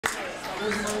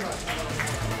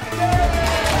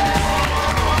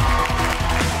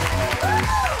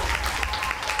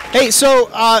Hey, so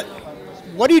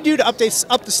what do you do to up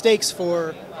the stakes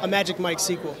for a Magic Mike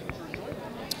sequel?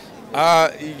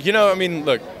 You know, I mean,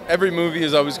 look, every movie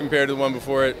is always compared to the one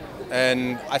before it,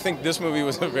 and I think this movie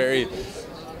was a very,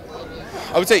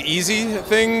 I would say, easy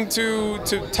thing to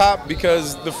top,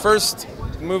 because the first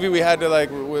movie we had to,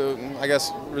 like, I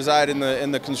guess, reside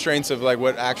in the constraints of like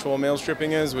what actual male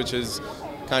stripping is, which is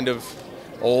kind of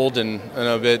old and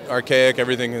a bit archaic.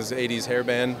 Everything is 80s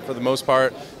hairband for the most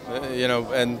part, you know,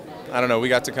 and I don't know, we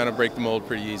got to kind of break the mold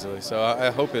pretty easily, so I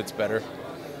hope it's better.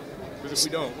 Because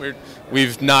if we don't,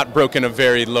 we've not broken a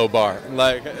very low bar.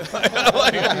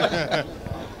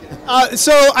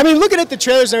 So, I mean, looking at the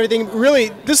trailers and everything, really,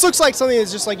 this looks like something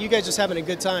that's just like you guys just having a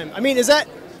good time. I mean,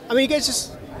 are you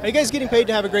guys getting paid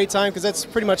to have a great time? Because that's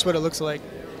pretty much what it looks like.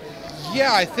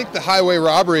 Yeah, I think the highway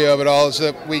robbery of it all is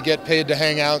that we get paid to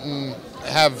hang out and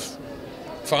have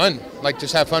fun, like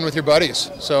just have fun with your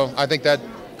buddies. So I think that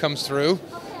comes through.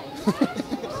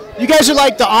 You guys are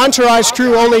like the Entourage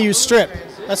crew, only you strip.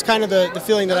 That's kind of the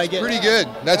feeling that I get. Pretty good.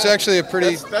 That's actually a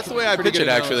pretty... That's the way I pitch it,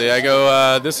 actually. I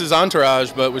go, this is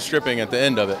Entourage, but with stripping at the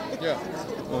end of it. Yeah.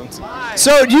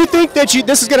 So do you think that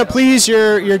this is going to please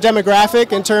your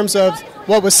demographic in terms of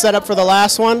what was set up for the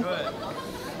last one?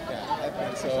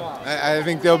 I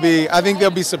think they'll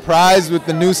be surprised with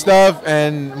the new stuff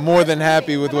and more than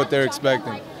happy with what they're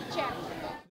expecting.